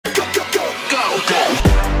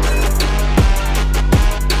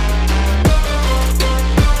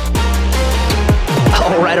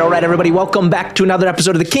All right, everybody. Welcome back to another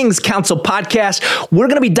episode of the King's Council podcast. We're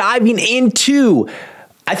going to be diving into,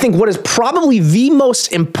 I think, what is probably the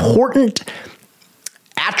most important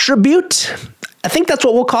attribute. I think that's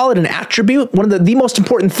what we'll call it, an attribute. One of the most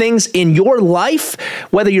important things in your life,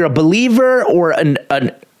 whether you're a believer or an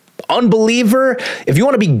unbeliever. If you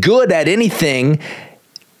want to be good at anything,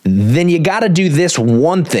 then you got to do this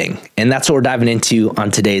one thing. And that's what we're diving into on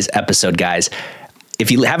today's episode, guys. If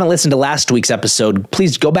you haven't listened to last week's episode,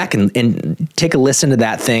 please go back and take a listen to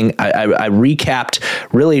that thing. I recapped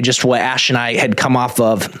really just what Ash and I had come off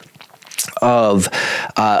of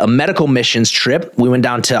a medical missions trip. We went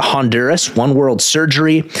down to Honduras, One World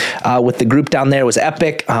Surgery with the group down there. It was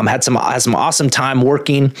epic. Had some awesome time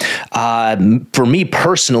working. For me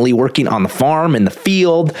personally, working on the farm, in the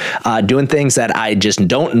field, doing things that I just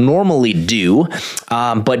don't normally do,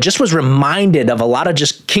 but just was reminded of a lot of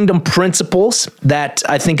just kingdom principles that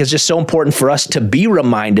I think is just so important for us to be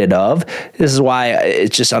reminded of. This is why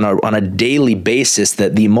it's just on a daily basis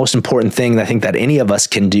that the most important thing I think that any of us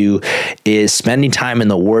can do is spending time in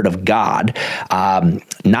the Word of God,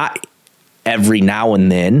 not every now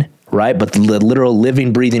and then, right? But the literal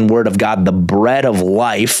living, breathing Word of God, the bread of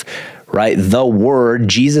life, right? The Word,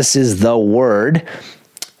 Jesus is the Word,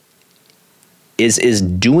 is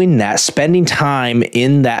doing that, spending time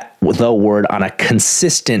in that, the Word on a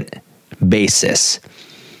consistent basis.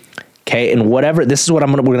 Okay, and this is what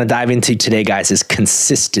we're going to dive into today, guys, is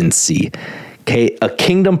consistency. Okay, a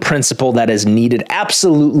kingdom principle that is needed,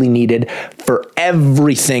 absolutely needed for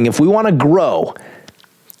everything. If we want to grow,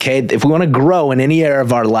 if we want to grow in any area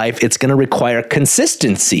of our life, it's going to require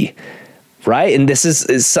consistency, right? And this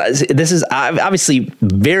is obviously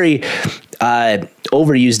very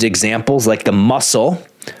overused examples like the muscle.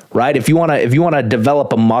 Right? If you want to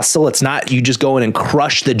develop a muscle, it's not you just go in and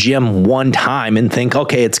crush the gym one time and think,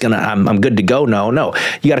 okay, I'm good to go. No.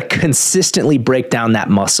 You got to consistently break down that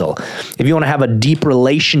muscle. If you want to have a deep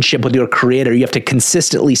relationship with your Creator, you have to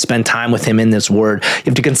consistently spend time with Him in this Word. You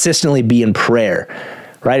have to consistently be in prayer.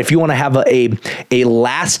 Right? If you want to have a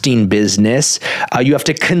lasting business, you have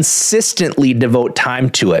to consistently devote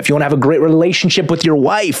time to it. If you want to have a great relationship with your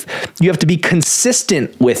wife, you have to be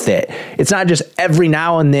consistent with it. It's not just every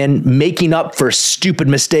now and then making up for stupid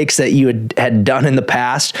mistakes that you had done in the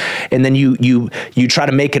past, and then you try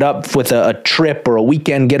to make it up with a trip or a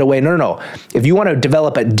weekend getaway. No. If you want to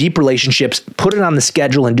develop a deep relationships, put it on the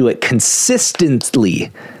schedule and do it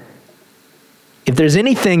consistently. If there's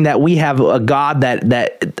anything that we have a God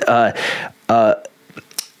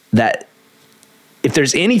if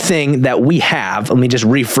there's anything that we have, let me just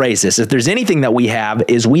rephrase this. If there's anything that we have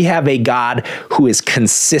a God who is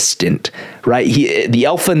consistent, right? The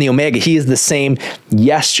Alpha and the Omega, He is the same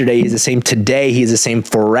yesterday, He's the same today, He's the same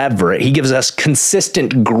forever. He gives us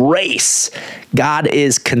consistent grace. God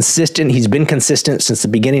is consistent. He's been consistent since the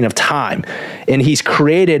beginning of time. And He's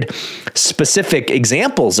created specific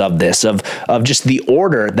examples of this, of just the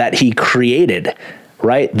order that He created.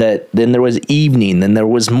 Right? Then there was evening, then there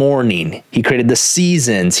was morning. He created the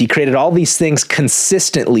seasons. He created all these things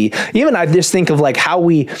consistently. Even I just think of like how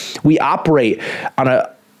we operate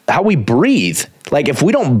how we breathe. Like if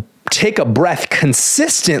we don't take a breath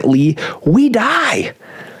consistently, we die.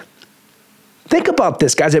 Think about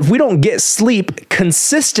this, guys. If we don't get sleep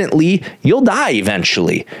consistently, you'll die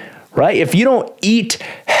eventually. Right? If you don't eat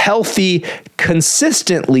healthy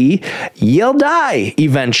consistently, you'll die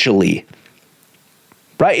eventually.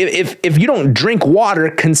 Right? If you don't drink water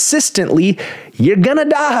consistently, you're going to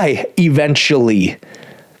die eventually.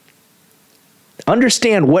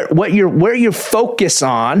 Understand where your focus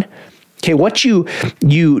on, okay, what you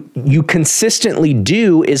consistently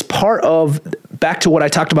do is part of, back to what I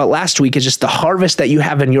talked about last week, is just the harvest that you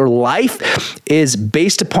have in your life is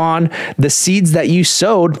based upon the seeds that you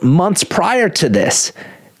sowed months prior to this.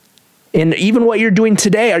 And even what you're doing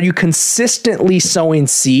today, are you consistently sowing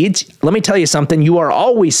seeds? Let me tell you something, you are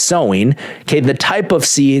always sowing. Okay, the type of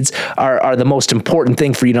seeds are the most important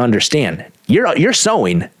thing for you to understand. You're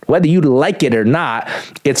sowing, whether you like it or not.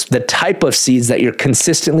 It's the type of seeds that you're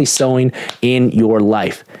consistently sowing in your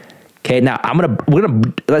life. Okay, now we're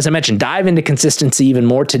gonna, as I mentioned, dive into consistency even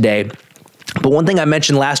more today. But one thing I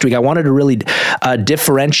mentioned last week, I wanted to really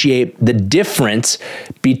differentiate the difference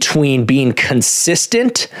between being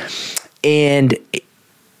consistent and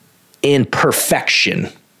in perfection.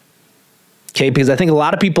 Okay, because I think a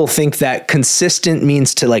lot of people think that consistent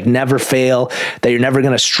means to like never fail, that you're never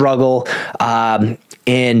going to struggle,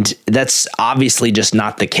 and that's obviously just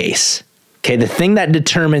not the case. Okay, the thing that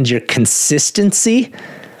determines your consistency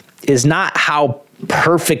is not how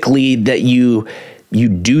perfectly that you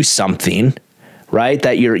do something, right?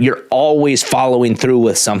 That you're always following through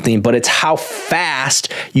with something, but it's how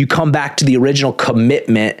fast you come back to the original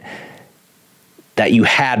commitment that you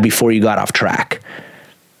had before you got off track.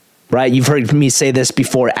 Right? You've heard me say this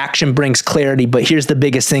before. Action brings clarity, but here's the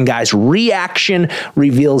biggest thing, guys. Reaction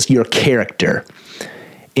reveals your character.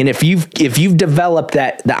 And if you've developed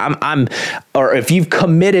that or if you've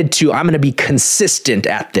committed to, I'm going to be consistent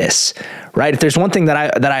at this, right? If there's one thing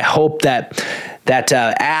that I hope that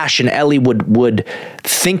Ash and Ellie would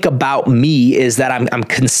think about me is that I'm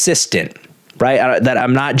consistent. Right? That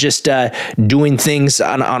I'm not just doing things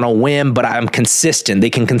on a whim, but I'm consistent.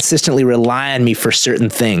 They can consistently rely on me for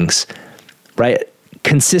certain things, right?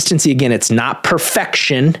 Consistency, again, it's not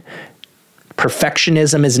perfection.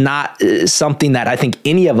 Perfectionism is not something that I think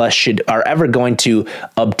any of us are ever going to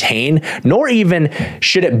obtain, nor even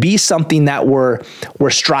should it be something that we're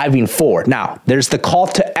striving for. Now, there's the call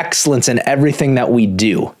to excellence in everything that we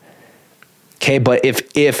do. Okay, but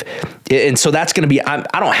and so that's going to be,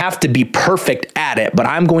 I don't have to be perfect at it, but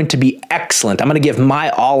I'm going to be excellent. I'm going to give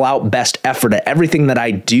my all out best effort at everything that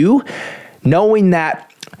I do, knowing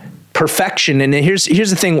that perfection. And here's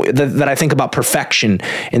the thing that I think about perfection.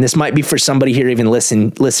 And this might be for somebody here, even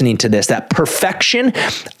listening to this, that perfection,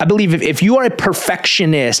 I believe if you are a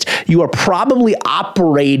perfectionist, you are probably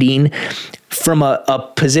operating from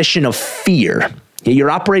a position of fear.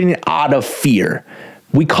 You're operating out of fear.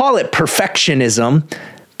 We call it perfectionism,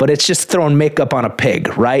 but it's just throwing makeup on a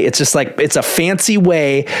pig, right? It's just like, it's a fancy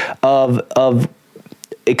way of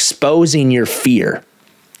exposing your fear.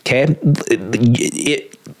 Okay.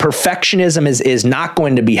 Perfectionism is not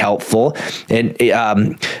going to be helpful. And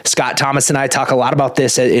Scott Thomas and I talk a lot about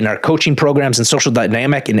this in our coaching programs and Social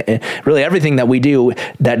Dynamic, and really everything that we do.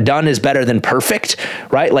 That done is better than perfect,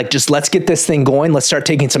 right? Like, just let's get this thing going. Let's start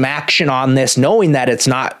taking some action on this, knowing that it's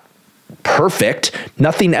not perfect.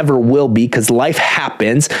 Nothing ever will be, because life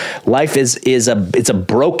happens. Life it's a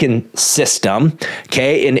broken system.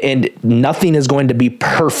 Okay. And nothing is going to be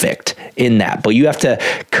perfect in that, but you have to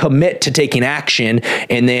commit to taking action.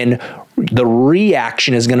 And then the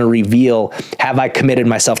reaction is going to reveal, have I committed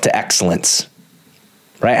myself to excellence?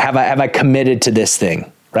 Right? Have I committed to this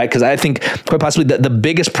thing? Right? Because I think quite possibly the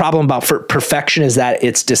biggest problem about perfection is that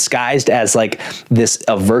it's disguised as like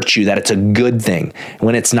a virtue, that it's a good thing,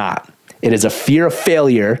 when it's not. It is a fear of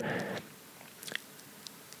failure.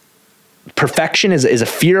 Perfection is a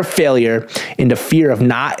fear of failure and a fear of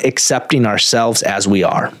not accepting ourselves as we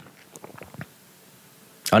are.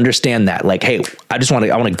 Understand that. Like, hey, I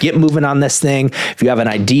want to get moving on this thing. If you have an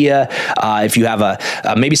idea, if you have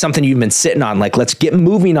maybe something you've been sitting on, like, let's get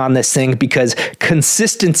moving on this thing, because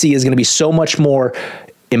consistency is going to be so much more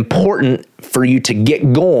important for you to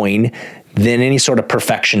get going than any sort of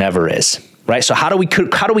perfection ever is. Right? So how do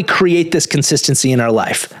we create this consistency in our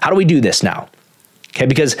life? How do we do this now? Okay,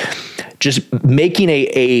 because just making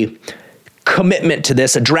a commitment to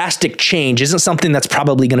this, a drastic change, isn't something that's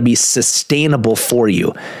probably going to be sustainable for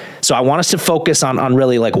you. So I want us to focus on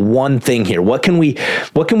really like one thing here. What can we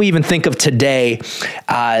even think of today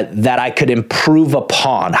that I could improve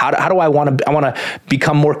upon? How do I want to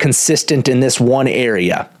become more consistent in this one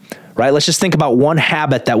area? Right? Let's just think about one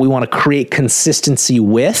habit that we want to create consistency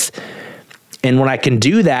with. And when I can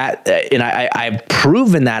do that, and I've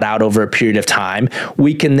proven that out over a period of time,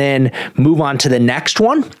 we can then move on to the next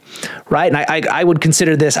one, right? And I would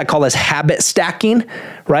consider this, I call this habit stacking,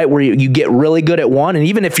 right? Where you get really good at one. And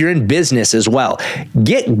even if you're in business as well,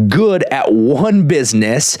 get good at one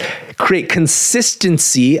business, create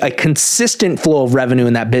consistency, a consistent flow of revenue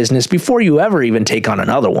in that business before you ever even take on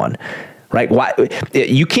another one. Right? Why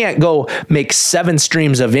you can't go make 7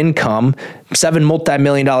 streams of income, 7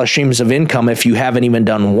 multi-million-dollar streams of income if you haven't even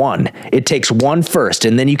done one. It takes one first,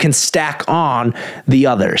 and then you can stack on the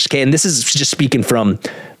others. Okay. And this is just speaking from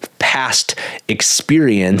past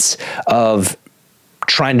experience of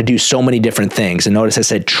trying to do so many different things. And notice I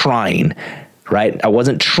said trying. Right? I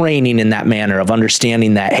wasn't training in that manner of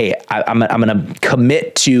understanding that, hey, I'm going to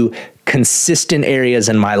commit to consistent areas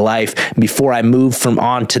in my life before I move from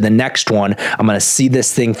on to the next one. I'm going to see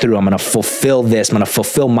this thing through. I'm going to fulfill this. I'm going to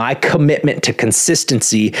fulfill my commitment to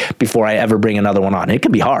consistency before I ever bring another one on. It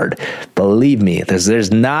can be hard. Believe me,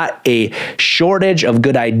 there's not a shortage of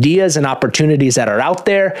good ideas and opportunities that are out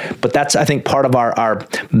there, but that's, I think, part of our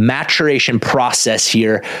maturation process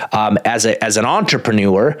here as an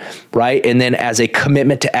entrepreneur, right? And then as a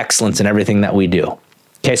commitment to excellence in everything that we do.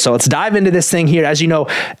 Okay, so let's dive into this thing here. As you know,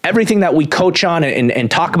 everything that we coach on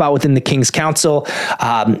and talk about within the King's Council,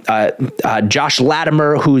 Josh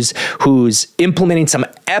Latimer, who's implementing some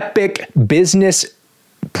epic business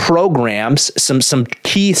programs, some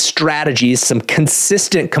key strategies, some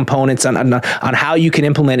consistent components on how you can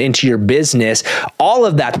implement into your business. All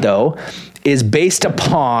of that, though, is based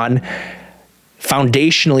upon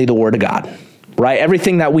foundationally the Word of God. Right?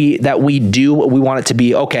 Everything that we do, we want it to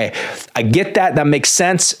be, okay, I get that. That makes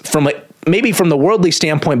sense maybe from the worldly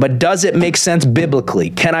standpoint, but does it make sense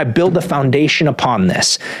biblically? Can I build a foundation upon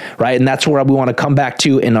this? Right? And that's where we want to come back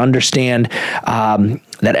to and understand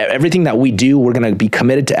that everything that we do, we're going to be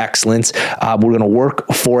committed to excellence. We're going to work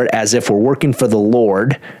for it as if we're working for the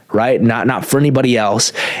Lord, right? Not for anybody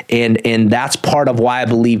else. And that's part of why I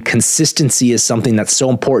believe consistency is something that's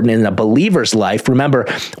so important in a believer's life. Remember,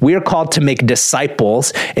 we are called to make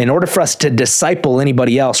disciples. In order for us to disciple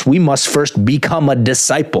anybody else, we must first become a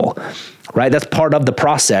disciple. Right? That's part of the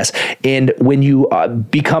process. And when you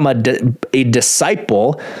become a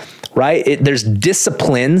disciple, right, there's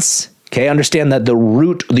disciplines. Okay, understand that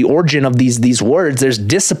the origin of these words, there's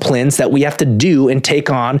disciplines that we have to do and take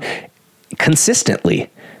on consistently.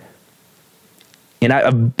 And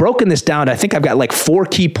I've broken this down. I think I've got like 4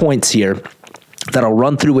 key points here that I'll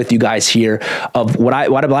run through with you guys here of what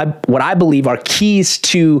I believe are keys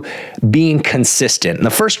to being consistent. And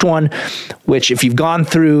the first one, which if you've gone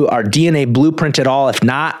through our DNA blueprint at all, if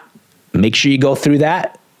not, make sure you go through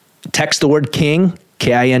that. Text the word KING,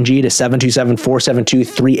 KING, to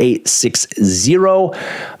 727-472-3860.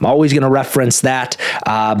 I'm always going to reference that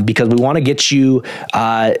because we want to get you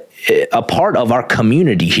a part of our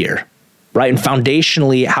community here. Right? And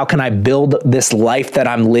foundationally, how can I build this life that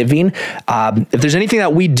I'm living? If there's anything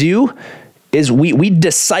that we do, is we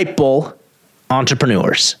disciple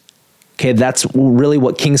entrepreneurs. Okay, that's really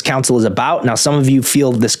what King's Council is about. Now, some of you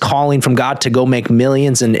feel this calling from God to go make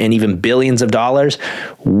millions and even billions of dollars.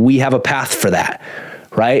 We have a path for that.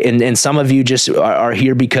 Right. And some of you just are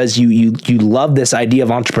here because you love this idea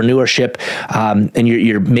of entrepreneurship. And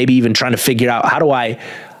you're maybe even trying to figure out how do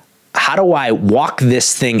I walk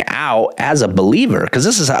this thing out as a believer? Because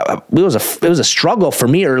this is how it was a struggle for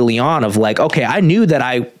me early on of like, okay, I knew that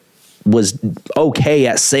I was okay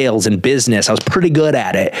at sales and business. I was pretty good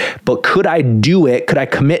at it, but could I do it? Could I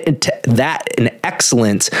commit to that in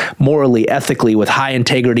excellence, morally, ethically, with high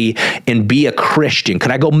integrity, and be a Christian? Could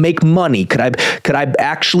I go make money? Could I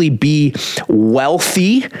actually be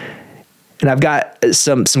wealthy? And I've got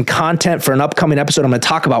some content for an upcoming episode. I'm going to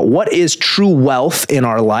talk about what is true wealth in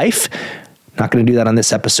our life. Not going to do that on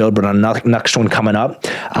this episode, but on the next one coming up.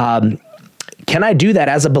 Can I do that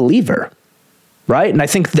as a believer? Right? And I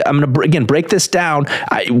think I'm going to, again, break this down.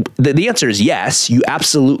 The answer is yes, you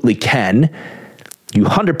absolutely can. You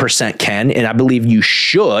 100% can. And I believe you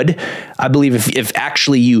should. I believe if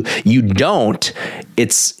actually you don't,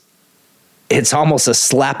 it's almost a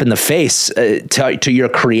slap in the face to your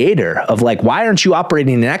creator of like, why aren't you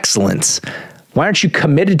operating in excellence? Why aren't you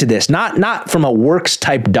committed to this? Not from a works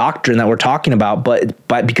type doctrine that we're talking about, but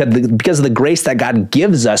because of the grace that God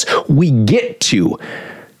gives us, we get to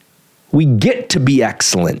be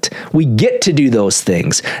excellent. We get to do those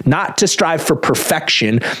things, not to strive for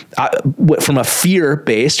perfection from a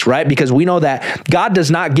fear-based, right? Because we know that God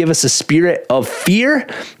does not give us a spirit of fear.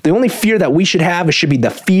 The only fear that we should have should be the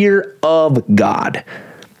fear of God.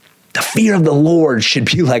 The fear of the Lord should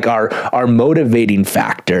be like our motivating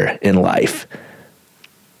factor in life.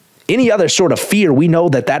 Any other sort of fear, we know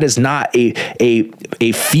that is not a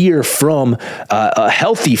fear from a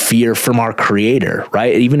healthy fear from our Creator,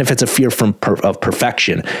 right? Even if it's a fear of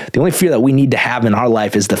perfection, the only fear that we need to have in our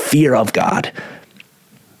life is the fear of God.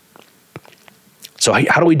 So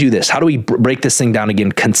how do we do this? How do we break this thing down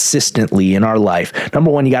again consistently in our life?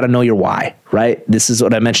 Number one, you got to know your why, right? This is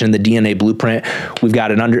what I mentioned in the DNA blueprint. We've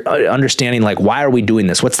got an understanding, like, why are we doing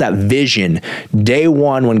this? What's that vision? Day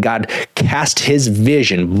one, when God cast his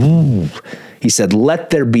vision, he said,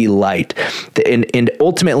 let there be light. And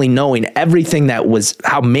ultimately knowing everything that was,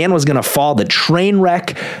 how man was going to fall, the train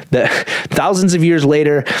wreck, the thousands of years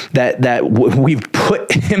later that we've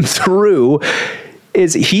put him through,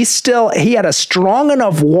 is he had a strong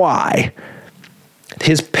enough why.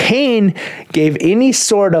 His pain gave any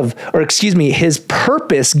sort of, his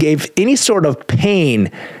purpose gave any sort of pain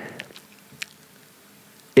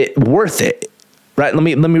worth it, right? Let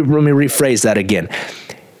me rephrase that again.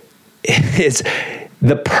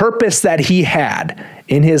 The purpose that he had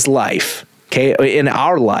in his life, okay, in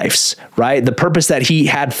our lives, right? The purpose that he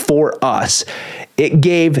had for us, it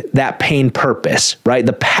gave that pain purpose, right?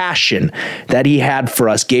 The passion that he had for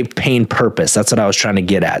us gave pain purpose. That's what I was trying to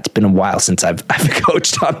get at. It's been a while since I've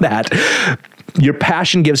coached on that. Your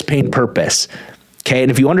passion gives pain purpose. Okay.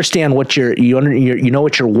 And if you understand what you know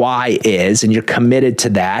what your why is, and you're committed to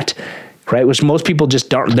that, right? Which most people just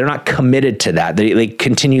they're not committed to that. They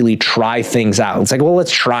continually try things out. It's like, well,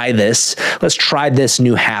 let's try this. Let's try this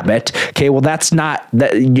new habit. Okay, well, that's not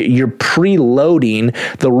that. You're preloading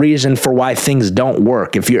the reason for why things don't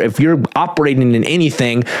work. If you're operating in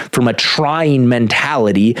anything from a trying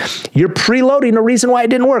mentality, you're preloading a reason why it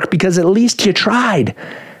didn't work, because at least you tried.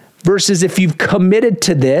 Versus if you've committed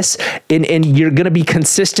to this and you're going to be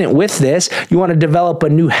consistent with this, you want to develop a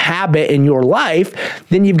new habit in your life,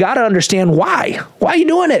 then you've got to understand why. Why are you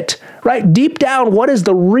doing it, right? Deep down, what is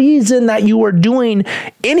the reason that you are doing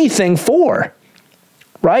anything for,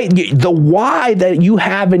 right? The why that you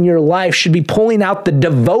have in your life should be pulling out the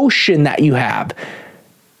devotion that you have.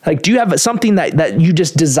 Like, do you have something that you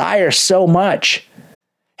just desire so much?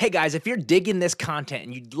 Hey guys, if you're digging this content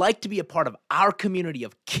and you'd like to be a part of our community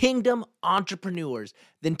of kingdom entrepreneurs,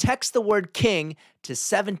 then text the word KING to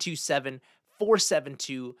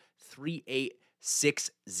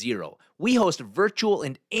 727-472-3860. We host virtual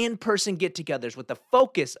and in-person get-togethers with the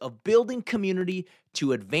focus of building community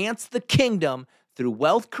to advance the kingdom through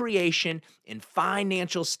wealth creation and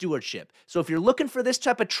financial stewardship. So if you're looking for this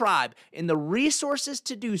type of tribe and the resources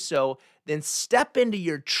to do so, then step into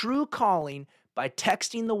your true calling by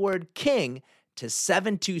texting the word KING to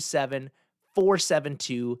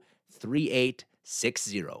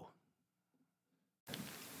 727-472-3860.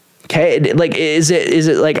 Okay, like, is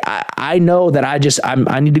it like, I know that I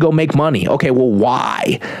need to go make money. Okay, well,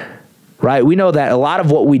 why? Right? We know that a lot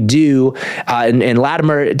of what we do, and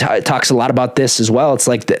Latimer talks a lot about this as well. It's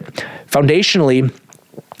like that foundationally,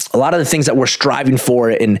 a lot of the things that we're striving for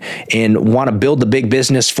and want to build the big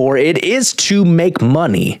business for, it is to make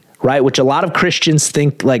money, right? Which a lot of Christians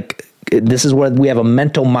think, like, this is where we have a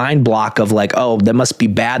mental mind block of like, oh, that must be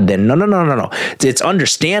bad then. No. It's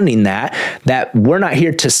understanding that we're not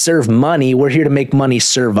here to serve money. We're here to make money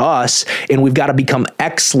serve us. And we've got to become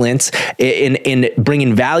excellent in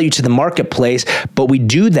bringing value to the marketplace. But we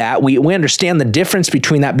do that. We understand the difference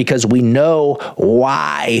between that because we know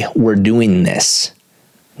why we're doing this.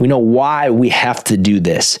 We know why we have to do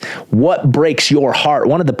this. What breaks your heart?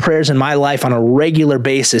 One of the prayers in my life on a regular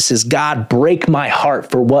basis is, God, break my heart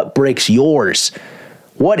for what breaks yours.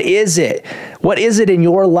 What is it? What is it in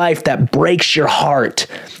your life that breaks your heart?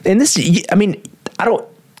 And this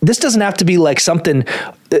doesn't have to be like something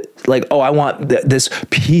like, oh, I want this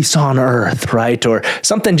peace on earth, right? Or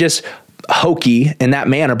something just hokey in that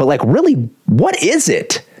manner. But like, really, what is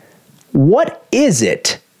it? What is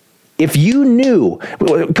it? If you knew,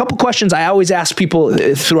 a couple questions I always ask people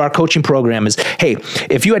through our coaching program is, hey,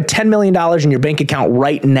 if you had $10 million in your bank account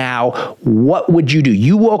right now, what would you do?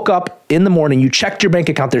 You woke up in the morning, you checked your bank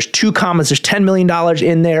account, there's 2 commas, there's $10 million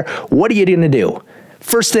in there. What are you going to do?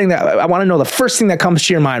 First thing that I want to know, the first thing that comes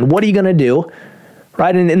to your mind, what are you going to do?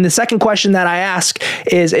 Right? And the second question that I ask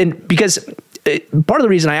is, and because part of the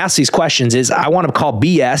reason I ask these questions is I want to call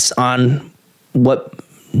BS on what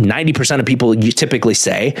 90% of people you typically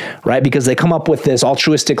say, right? Because they come up with this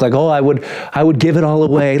altruistic, like, oh, I would give it all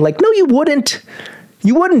away. Like, no, you wouldn't.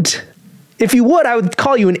 You wouldn't. If you would, I would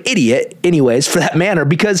call you an idiot anyways for that manner,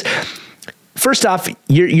 because first off,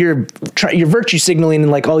 you're virtue signaling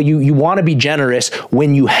and like, oh, you want to be generous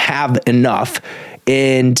when you have enough.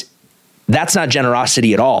 And that's not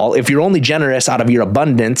generosity at all. If you're only generous out of your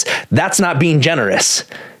abundance, that's not being generous.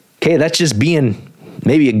 Okay. That's just being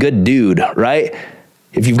maybe a good dude, right?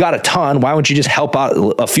 If you've got a ton, why won't you just help out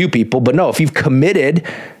a few people? But no, if you've committed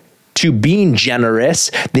to being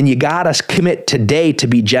generous, then you got to commit today to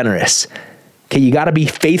be generous. Okay, you got to be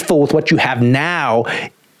faithful with what you have now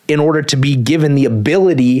in order to be given the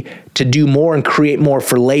ability to do more and create more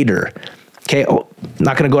for later. Okay, I'm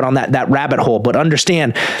not going to go down that rabbit hole, but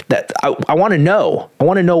understand that I want to know. I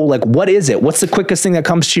want to know, like, what is it? What's the quickest thing that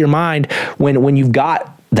comes to your mind when you've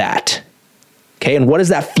got that? Okay, and what is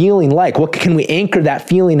that feeling like? What can we anchor that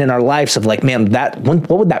feeling in our lives of like, man, what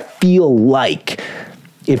would that feel like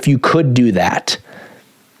if you could do that?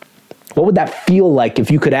 What would that feel like if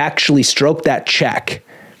you could actually stroke that check?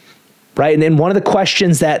 Right? And then one of the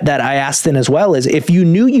questions that I asked then as well is, if you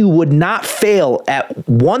knew you would not fail at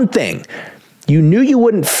one thing, you knew you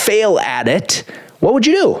wouldn't fail at it, what would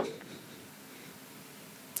you do?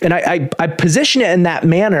 And I position it in that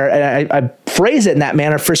manner, and I phrase it in that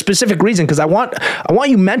manner for a specific reason, because I want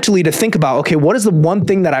you mentally to think about, okay, what is the one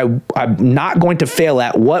thing that I'm not going to fail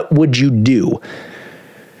at? What would you do?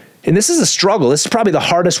 And this is a struggle. This is probably the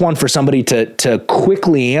hardest one for somebody to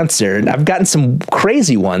quickly answer. And I've gotten some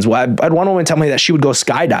crazy ones. Well, I had one woman tell me that she would go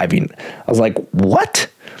skydiving. I was like, what?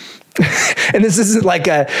 And this isn't like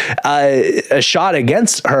a shot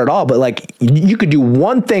against her at all, but like you could do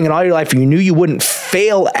one thing in all your life, you knew you wouldn't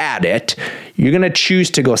fail at it. You're going to choose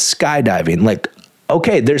to go skydiving. Like,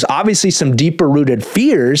 okay, there's obviously some deeper rooted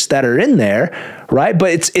fears that are in there, right?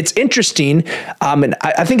 But it's interesting. And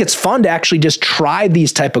I think it's fun to actually just try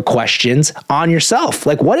these type of questions on yourself.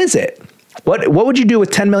 Like, what is it? What would you do with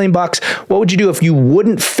 10 million bucks? What would you do if you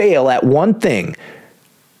wouldn't fail at one thing?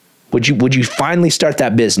 Would you finally start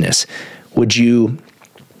that business? Would you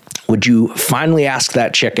finally ask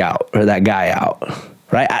that chick out or that guy out?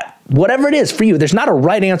 Right? Whatever it is for you, there's not a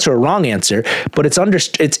right answer or wrong answer, but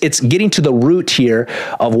it's getting to the root here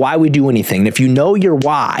of why we do anything. And if you know your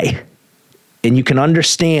why, and you can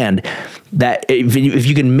understand that if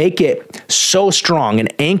you can make it so strong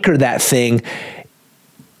and anchor that thing,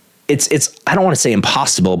 it's I don't want to say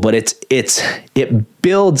impossible, but it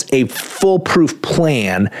builds a foolproof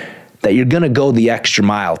plan that you're going to go the extra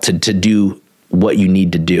mile to do what you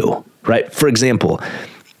need to do, right? For example,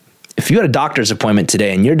 if you had a doctor's appointment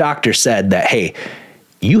today and your doctor said that, hey,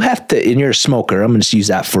 you have to, and you're a smoker, I'm going to just use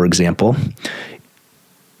that for example.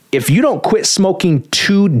 If you don't quit smoking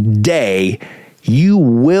today, you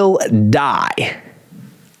will die.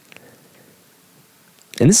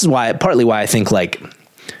 And this is partly why I think like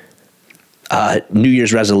New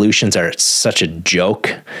Year's resolutions are such a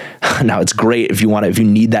joke. Now it's great if you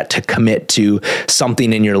need that to commit to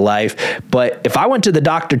something in your life. But if I went to the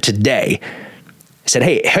doctor today, said,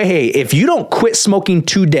 hey, if you don't quit smoking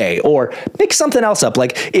today, or make something else up,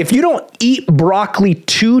 like if you don't eat broccoli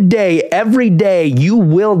today, every day, you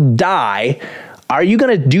will die. Are you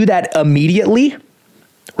going to do that immediately?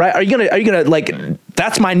 Right? Are you going to like,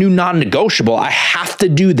 that's my new non-negotiable. I have to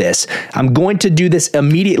do this. I'm going to do this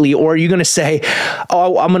immediately. Or are you going to say,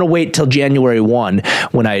 oh, I'm going to wait till January 1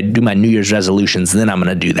 when I do my New Year's resolutions, then I'm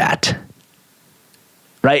going to do that.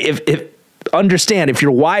 Right? Understand, if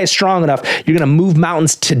your why is strong enough, you're going to move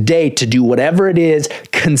mountains today to do whatever it is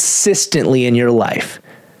consistently in your life.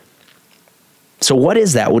 So what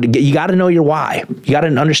is that? You got to know your why. You got to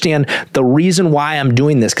understand the reason why I'm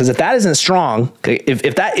doing this. Because if that isn't strong,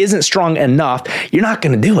 if that isn't strong enough, you're not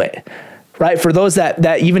going to do it, right? For those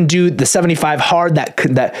that even do the 75 hard, that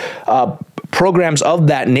programs of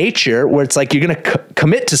that nature, where it's like you're going to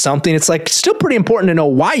commit to something, it's like still pretty important to know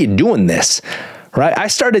why you're doing this. Right. I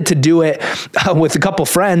started to do it with a couple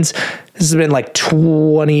friends. This has been like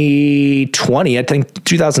 2020, I think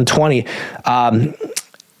 2020.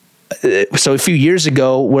 So a few years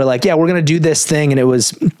ago, we're like, yeah, we're going to do this thing. And it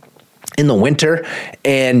was in the winter,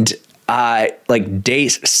 and like day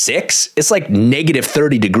 6, it's like negative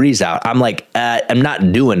 30 degrees out. I'm like, I'm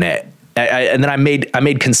not doing it. And then I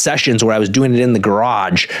made concessions where I was doing it in the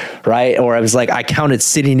garage, right? Or I was like, I counted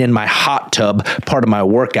sitting in my hot tub part of my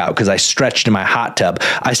workout because I stretched in my hot tub.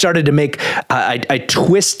 I started to make, I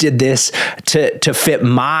twisted this to fit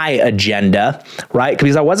my agenda, right?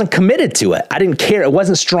 Because I wasn't committed to it. I didn't care. It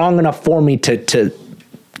wasn't strong enough for me to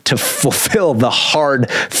fulfill the hard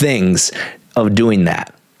things of doing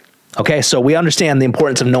that. Okay, so we understand the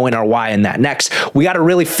importance of knowing our why in that. Next, we got to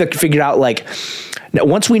really figure out like, now,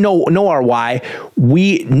 once we know our why,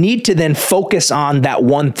 we need to then focus on that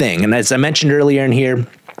one thing. And as I mentioned earlier in here,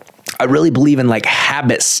 I really believe in like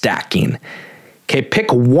habit stacking. Okay,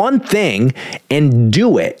 pick one thing and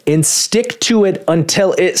do it and stick to it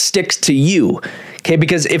until it sticks to you. Okay,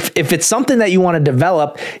 because if it's something that you want to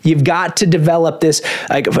develop, you've got to develop this.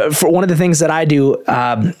 Like for one of the things that I do,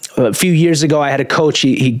 a few years ago, I had a coach.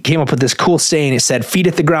 He came up with this cool saying. It said, "Feet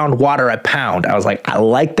at the ground, water I pound." I was like, I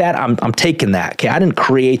like that. I'm taking that. Okay, I didn't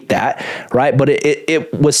create that, right? But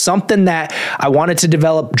it was something that I wanted to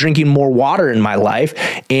develop. Drinking more water in my life,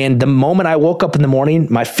 and the moment I woke up in the morning,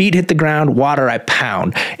 my feet hit the ground, water I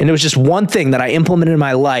pound, and it was just one thing that I implemented in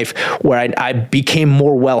my life where I became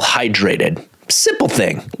more well hydrated. Simple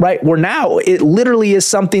thing, right? Where now it literally is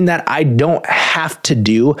something that I don't have to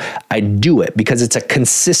do. I do it because it's a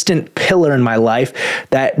consistent pillar in my life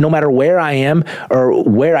that no matter where I am or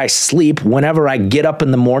where I sleep, whenever I get up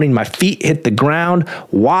in the morning, my feet hit the ground,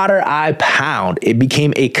 water I pound. It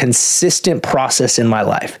became a consistent process in my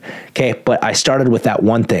life. Okay. But I started with that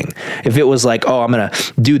one thing. If it was like, oh, I'm going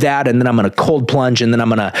to do that, and then I'm going to cold plunge, and then I'm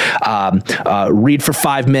going to read for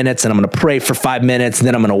 5 minutes, and I'm going to pray for 5 minutes, and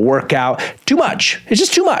then I'm going to work out. Too much. It's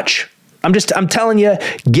just too much. I'm telling you,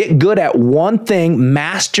 get good at one thing,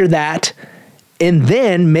 master that, and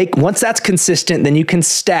then once that's consistent, then you can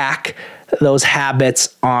stack those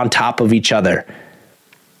habits on top of each other.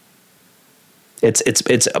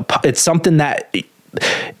 It's something that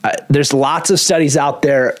there's lots of studies out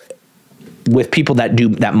there with people that do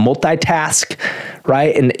that multitask,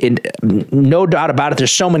 right? And no doubt about it,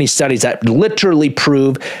 there's so many studies that literally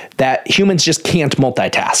prove that humans just can't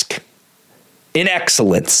multitask in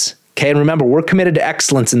excellence. Okay, and remember, we're committed to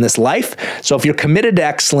excellence in this life. So if you're committed to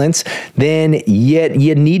excellence, then you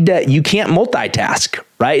can't multitask,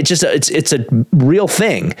 right? It's a real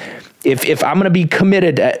thing. If I'm going to be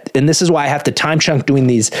committed, and this is why I have to time chunk doing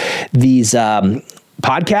these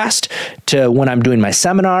podcast to when I'm doing my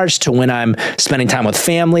seminars, to when I'm spending time with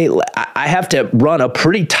family, I have to run a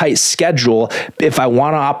pretty tight schedule if I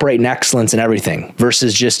want to operate in excellence in everything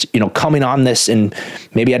versus just, coming on this and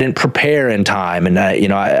maybe I didn't prepare in time. And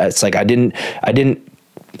it's like,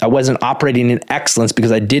 I wasn't operating in excellence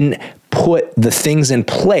because I didn't put the things in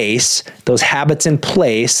place, those habits in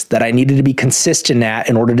place that I needed to be consistent at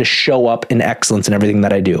in order to show up in excellence in everything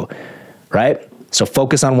that I do. Right? So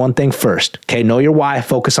focus on one thing first. Okay, know your why,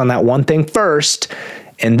 focus on that one thing first.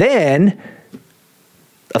 And then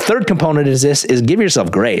a third component is give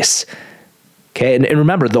yourself grace. Okay, and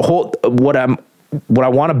remember what I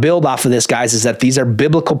want to build off of this, guys, is that these are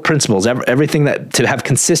biblical principles. Everything that to have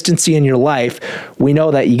consistency in your life, we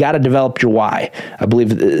know that you got to develop your why. I believe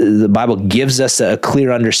the Bible gives us a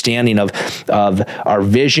clear understanding of our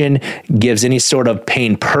vision, gives any sort of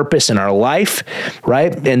pain purpose in our life,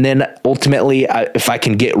 right? And then ultimately, if I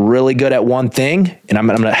can get really good at one thing, and I'm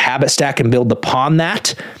going to habit stack and build upon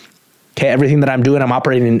that, okay, everything that I'm doing, I'm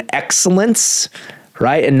operating in excellence.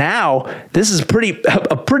 Right. And now this is a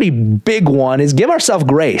pretty big one, is give ourselves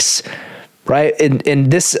grace. Right.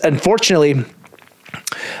 And this, unfortunately,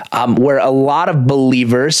 where a lot of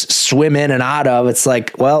believers swim in and out of, it's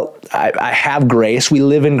like, well, I have grace. We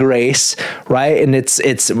live in grace. Right. And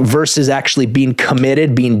it's versus actually being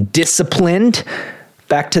committed, being disciplined.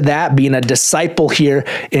 Back to that, being a disciple here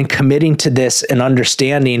and committing to this and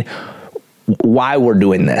understanding why we're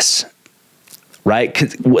doing this. Right?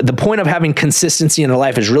 The point of having consistency in our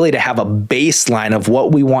life is really to have a baseline of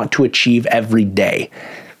what we want to achieve every day.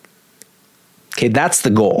 Okay, that's the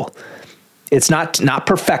goal. It's not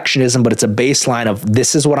perfectionism, but it's a baseline of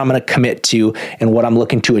this is what I'm going to commit to and what I'm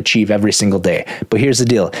looking to achieve every single day. But here's the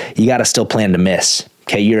deal. You got to still plan to miss.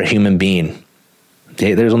 Okay, you're a human being.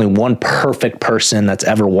 Okay, there's only one perfect person that's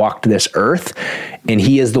ever walked this earth, and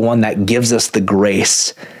he is the one that gives us the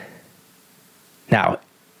grace. Now,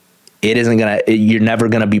 you're never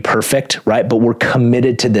going to be perfect, right? But we're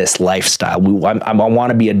committed to this lifestyle. I want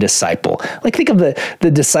to be a disciple. Like, think of the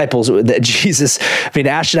disciples that Jesus,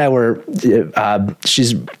 Ash and I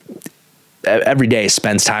she's every day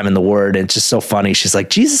spends time in the Word, and it's just so funny. She's like,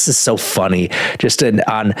 Jesus is so funny just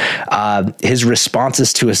on his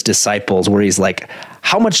responses to his disciples, where he's like,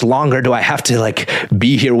 how much longer do I have to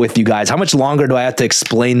be here with you guys? How much longer do I have to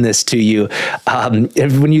explain this to you?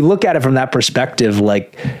 When you look at it from that perspective,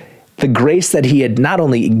 the grace that he had not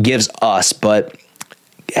only gives us, but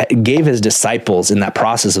gave his disciples in that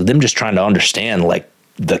process of them just trying to understand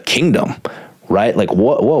the kingdom, right?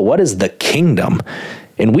 What is the kingdom?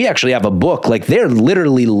 And we actually have a book, they're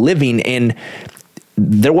literally living in,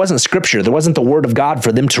 there wasn't scripture, there wasn't the word of God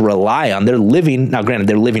for them to rely on. They're living, now granted,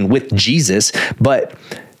 they're living with Jesus, but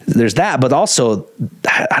there's that, but also,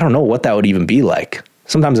 I don't know what that would even be like.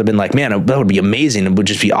 Sometimes I've been like, man, that would be amazing. It would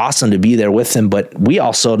just be awesome to be there with him. But we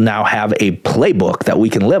also now have a playbook that we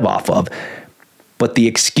can live off of. But the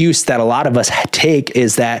excuse that a lot of us take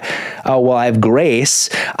is that, oh, well, I have grace,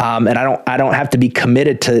 and I don't have to be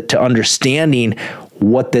committed to understanding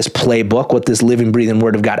what this playbook, what this living, breathing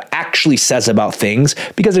word of God actually says about things,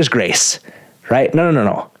 because there's grace, right?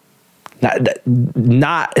 No.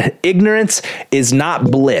 Not ignorance is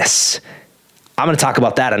not bliss. I'm going to talk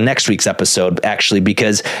about that on next week's episode, actually,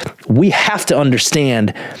 because we have to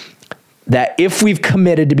understand that if we've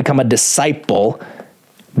committed to become a disciple,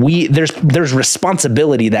 there's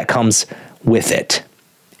responsibility that comes with it.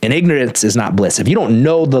 And ignorance is not bliss. If you don't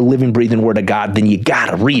know the living, breathing word of God, then you got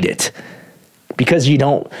to read it, because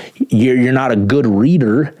you're not a good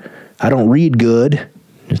reader. I don't read good.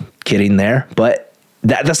 Just kidding there. But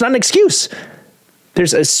that's not an excuse.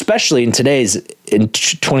 There's, especially in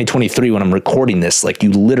 2023, when I'm recording this,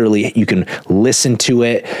 you can listen to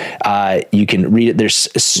it, you can read it. There's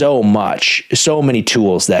so many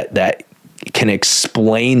tools that can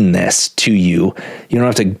explain this to you. You don't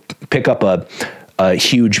have to pick up a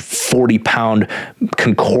huge 40-pound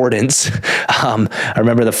concordance. I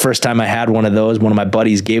remember the first time I had one of those, one of my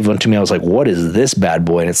buddies gave one to me. I was like, what is this bad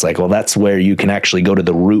boy? And it's like, well, that's where you can actually go to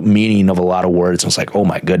the root meaning of a lot of words. I was like, oh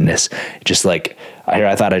my goodness. Just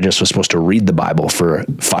I thought I just was supposed to read the Bible for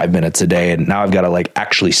 5 minutes a day, and now I've got to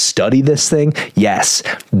actually study this thing. Yes,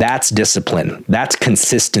 that's discipline. That's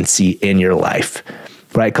consistency in your life.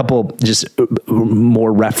 right? A couple just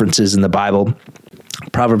more references in the Bible.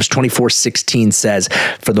 Proverbs 24:16 says,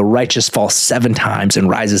 "For the righteous falls 7 times and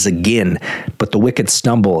rises again, but the wicked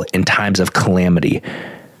stumble in times of calamity."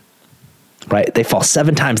 Right? They fall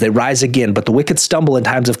 7 times, they rise again, but the wicked stumble in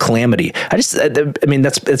times of calamity.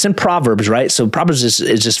 It's in Proverbs, right? So Proverbs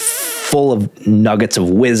is just full of nuggets of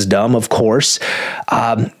wisdom, of course.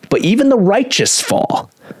 But even the righteous fall.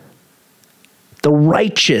 The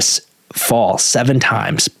righteous fall 7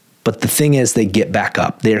 times, but the thing is, they get back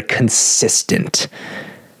up. They're consistent.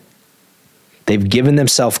 They've given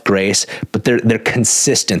themselves grace, but they're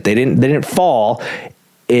consistent. They didn't fall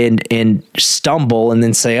and stumble and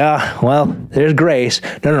then say, well, there's grace.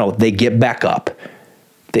 No. They get back up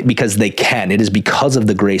because they can. It is because of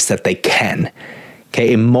the grace that they can.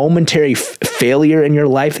 Okay, a momentary failure in your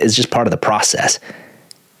life is just part of the process.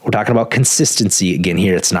 We're talking about consistency again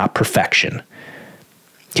here. It's not perfection.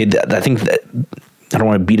 Okay, I think that I don't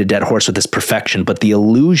want to beat a dead horse with this perfection, but the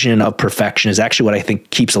illusion of perfection is actually what I think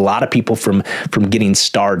keeps a lot of people from getting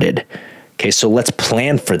started. Okay, so let's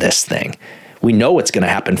plan for this thing. We know it's going to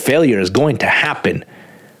happen. Failure is going to happen.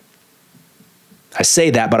 I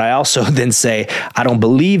say that, but I also then say, I don't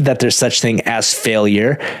believe that there's such thing as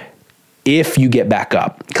failure if you get back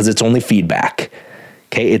up, because it's only feedback.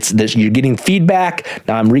 Okay, you're getting feedback.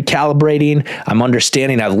 Now I'm recalibrating. I'm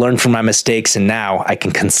understanding. I've learned from my mistakes, and now I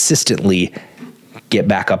can consistently get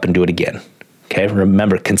back up and do it again. Okay,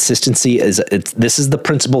 remember, consistency this is the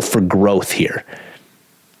principle for growth here.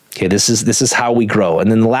 Okay, this is how we grow.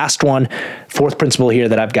 And then the last one, 4th principle here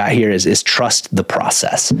that I've got here is trust the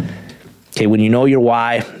process. Okay, when you know your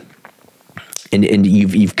why and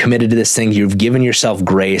you've committed to this thing, you've given yourself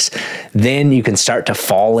grace, then you can start to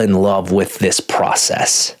fall in love with this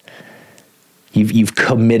process. You've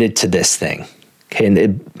committed to this thing. Okay,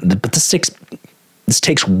 but this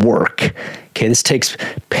takes work. Okay, this takes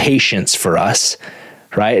patience for us.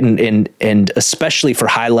 Right. And especially for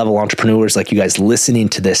high level entrepreneurs like you guys listening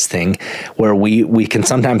to this thing, where we can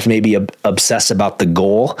sometimes maybe obsess about the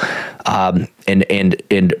goal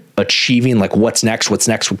and achieving like what's next.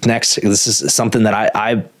 This is something that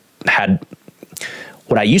I had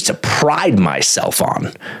what I used to pride myself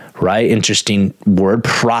on. Right. Interesting word,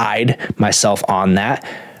 pride myself on that.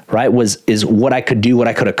 Right, is what I could do, what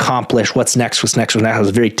I could accomplish, what's next. I was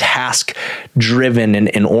very task driven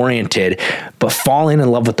and oriented, but falling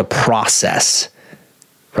in love with the process,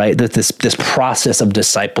 right? This process of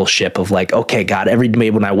discipleship of like, okay, God, every day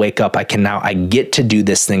when I wake up, I get to do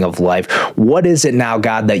this thing of life. What is it now,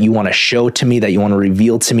 God, that you want to show to me, that you want to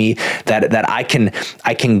reveal to me, that I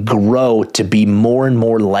can grow to be more and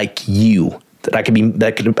more like you, that I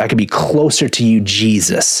could be closer to you,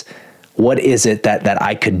 Jesus. What is it that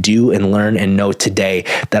I could do and learn and know today,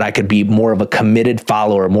 that I could be more of a committed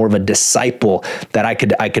follower, more of a disciple, that I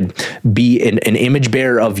could be an image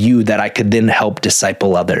bearer of you, that I could then help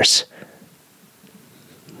disciple others?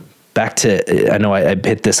 Back to, I know I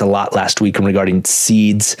hit this a lot last week regarding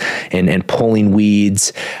seeds and pulling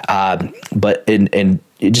weeds, but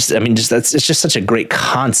it's just such a great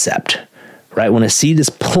concept. Right? When a seed is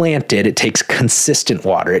planted, it takes consistent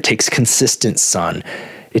water, it takes consistent sun.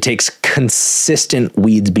 It takes consistent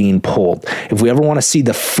weeds being pulled if we ever want to see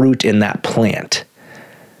the fruit in that plant.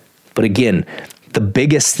 But again, the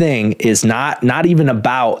biggest thing is not even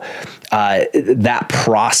about that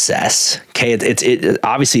process. Okay,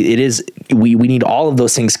 obviously it is. We need all of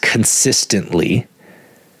those things consistently.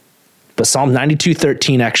 But Psalm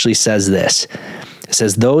 92:13 actually says this. It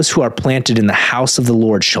says, "Those who are planted in the house of the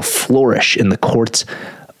Lord shall flourish in the courts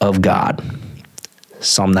of God."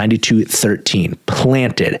 Psalm 92:13,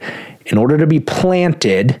 planted. In order to be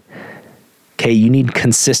planted, okay, you need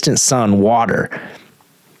consistent sun, water.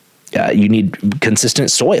 You need consistent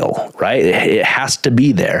soil, right? It has to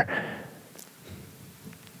be there.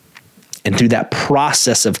 And through that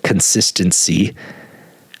process of consistency,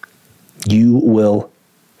 you will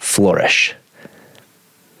flourish.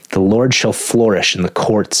 The Lord shall flourish in the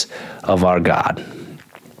courts of our God.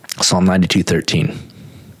 Psalm 92:13.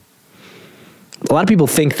 A lot of people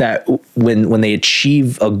think that when they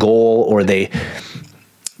achieve a goal, or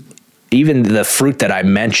even the fruit that I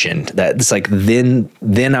mentioned, that it's like, then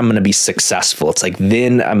I'm going to be successful. It's like,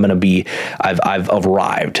 then I'm going to be, I've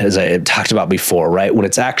arrived, as I talked about before, right? When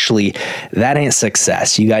it's actually, that ain't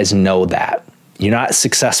success. You guys know that. You're not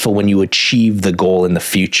successful when you achieve the goal in the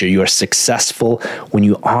future. You are successful when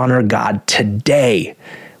you honor God today,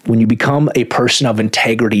 when you become a person of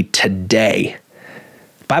integrity today.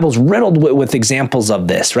 Bible's riddled with examples of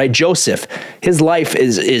this, right? Joseph, his life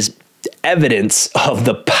is evidence of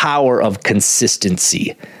the power of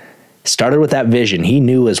consistency. Started with that vision. He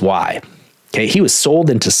knew his why. Okay, he was sold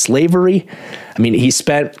into slavery. I mean, he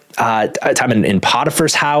spent time in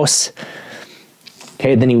Potiphar's house.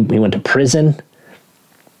 Okay, then he went to prison.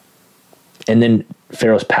 And then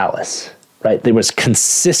Pharaoh's palace, right? There was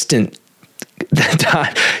consistent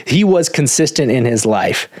time. He was consistent in his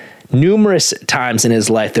life. Numerous times in his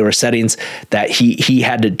life, there were settings that he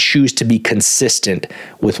had to choose to be consistent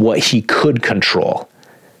with what he could control,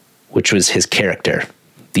 which was his character.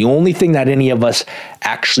 The only thing that any of us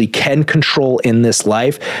actually can control in this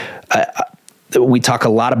life, we talk a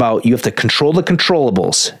lot about, you have to control the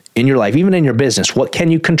controllables in your life, even in your business. What can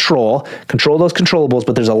you control? Control those controllables,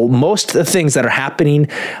 but most of the things that are happening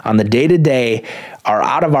on the day-to-day are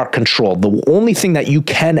out of our control. The only thing that you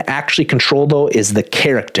can actually control, though, is the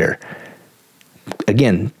character.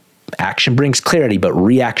 Again, action brings clarity, but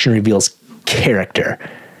reaction reveals character.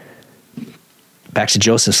 Back to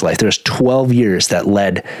Joseph's life, there's 12 years that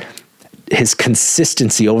led, his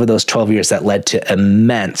consistency over those 12 years that led to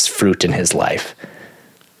immense fruit in his life.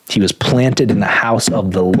 He was planted in the house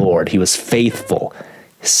of the Lord. He was faithful,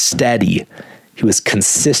 steady. He was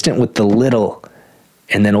consistent with the little,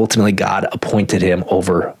 and then ultimately God appointed him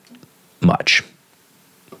over much.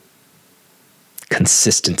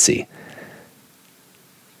 Consistency.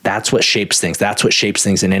 That's what shapes things. That's what shapes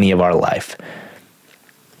things in any of our life.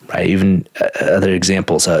 Right? Even other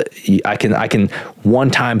examples. I can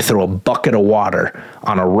one time throw a bucket of water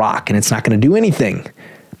on a rock and it's not going to do anything.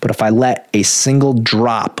 But if I let a single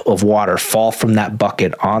drop of water fall from that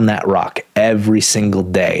bucket on that rock every single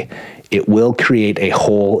day, it will create a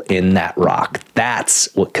hole in that rock.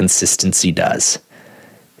 That's what consistency does.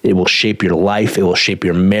 It will shape your life. It will shape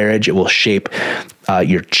your marriage. It will shape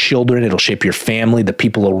your children. It'll shape your family, the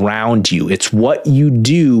people around you. It's what you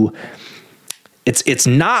do. It's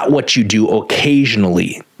not what you do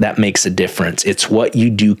occasionally that makes a difference. It's what you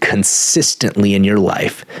do consistently in your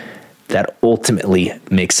life that ultimately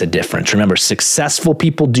makes a difference. Remember, successful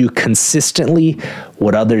people do consistently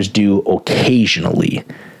what others do occasionally.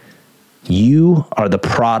 You are the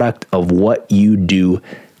product of what you do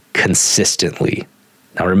consistently.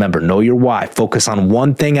 Now remember, know your why. Focus on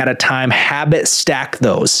one thing at a time. Habit stack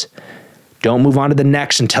those. Don't move on to the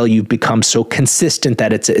next until you've become so consistent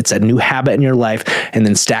that it's a new habit in your life, and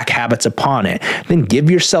then stack habits upon it. Then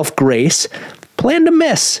give yourself grace. Plan to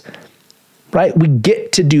miss. Right? We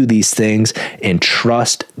get to do these things and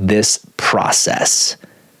trust this process.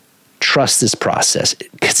 Trust this process.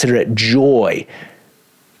 Consider it joy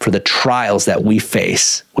for the trials that we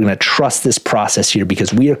face. We're going to trust this process here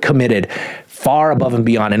because we are committed far above and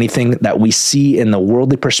beyond anything that we see in the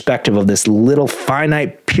worldly perspective of this little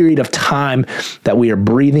finite period of time that we are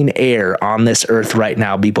breathing air on this earth right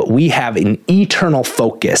now. But we have an eternal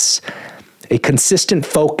focus, a consistent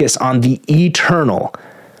focus on the eternal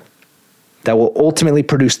that will ultimately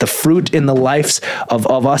produce the fruit in the lives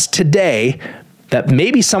of us today that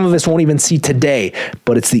maybe some of us won't even see today,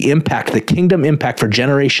 but it's the impact, the kingdom impact for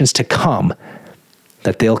generations to come,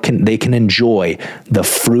 that they can enjoy the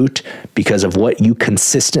fruit because of what you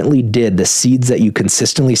consistently did, the seeds that you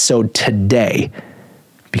consistently sowed today,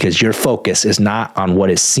 because your focus is not on what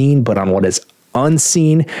is seen, but on what is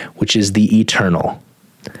unseen, which is the eternal.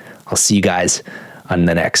 I'll see you guys on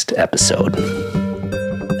the next episode.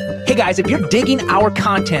 Hey guys, if you're digging our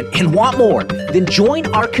content and want more, then join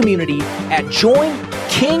our community at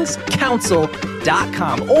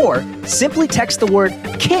joinkingscouncil.com or simply text the word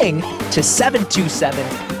KING to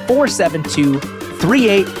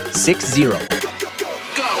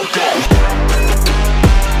 727-472-3860. Go.